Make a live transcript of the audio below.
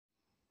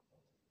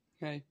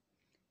Hey,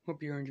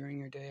 hope you're enjoying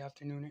your day,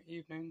 afternoon, or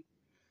evening.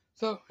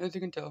 So, as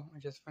you can tell, I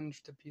just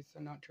finished a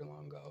pizza not too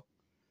long ago.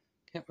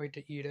 Can't wait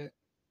to eat it.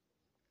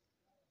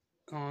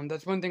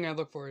 That's one thing I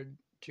look forward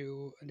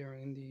to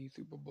during the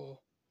Super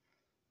Bowl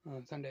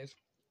Sundays.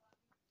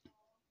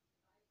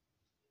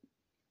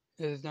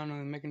 Is not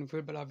only making the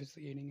food, but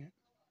obviously eating it.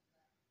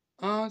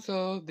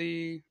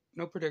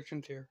 No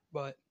predictions here,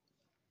 but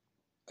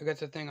I guess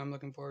the thing I'm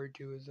looking forward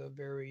to is a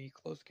very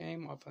close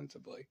game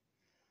offensively.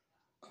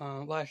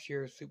 Last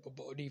year's Super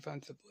Bowl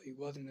defensively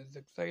wasn't as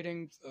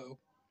exciting, so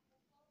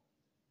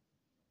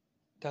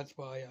that's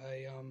why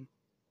I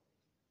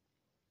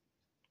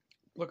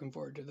looking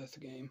forward to this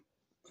game.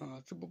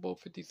 Super Bowl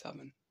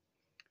 57.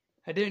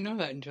 I didn't know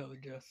that until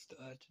just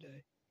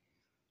today.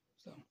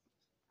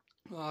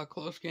 So,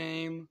 close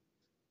game.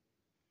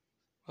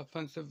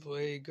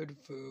 Offensively, good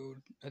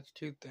food. That's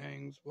two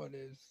things. What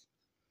is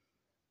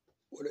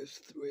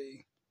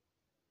three?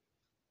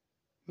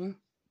 Huh?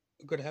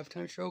 A good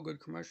halftime show, good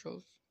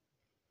commercials.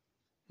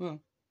 Well,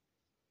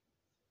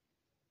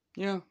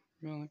 yeah,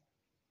 really.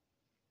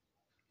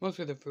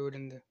 Mostly the food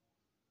and the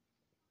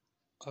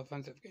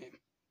offensive game.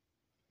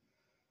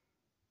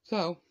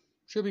 So,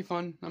 should be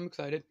fun. I'm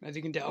excited, as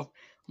you can tell.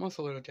 I'm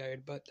also a little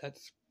tired, but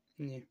that's,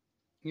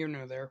 here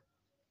nor there.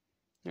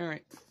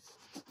 Alright,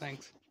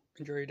 thanks.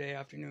 Enjoy your day,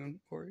 afternoon,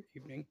 or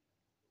evening.